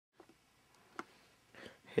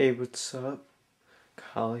Hey, what's up?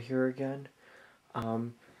 Kyle here again.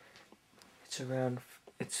 Um, it's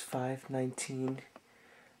 5:19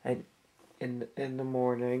 and in the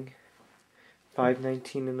morning.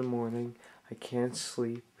 5:19 in the morning. I can't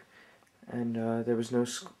sleep, and there was no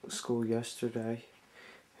school yesterday.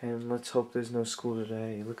 And let's hope there's no school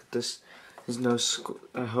today. Look at this. There's no school.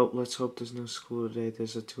 Let's hope there's no school today.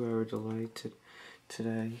 There's a 2-hour delay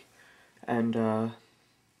today, and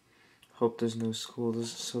hope there's no school.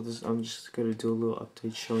 I'm just gonna do a little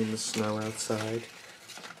update showing the snow outside.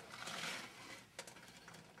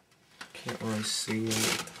 Can't really see it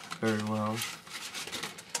very well.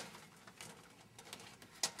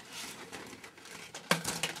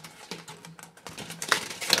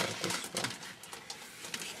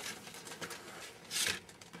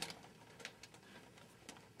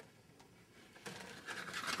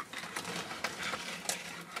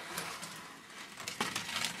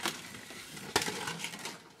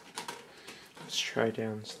 Let's try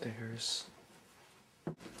downstairs.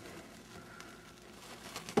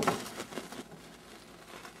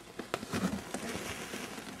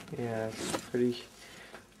 Yeah, it's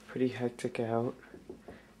pretty hectic out,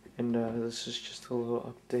 and this is just a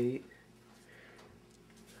little update,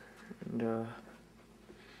 and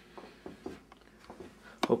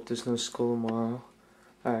hope there's no school tomorrow.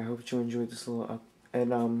 I hope you enjoyed this little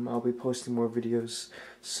and I'll be posting more videos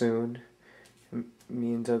soon.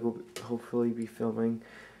 Me and Doug will hopefully be filming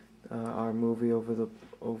our movie over the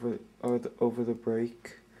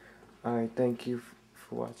break. Alright, thank you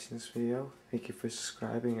for watching this video. Thank you for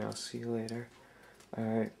subscribing. I'll see you later.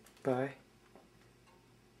 Alright, bye.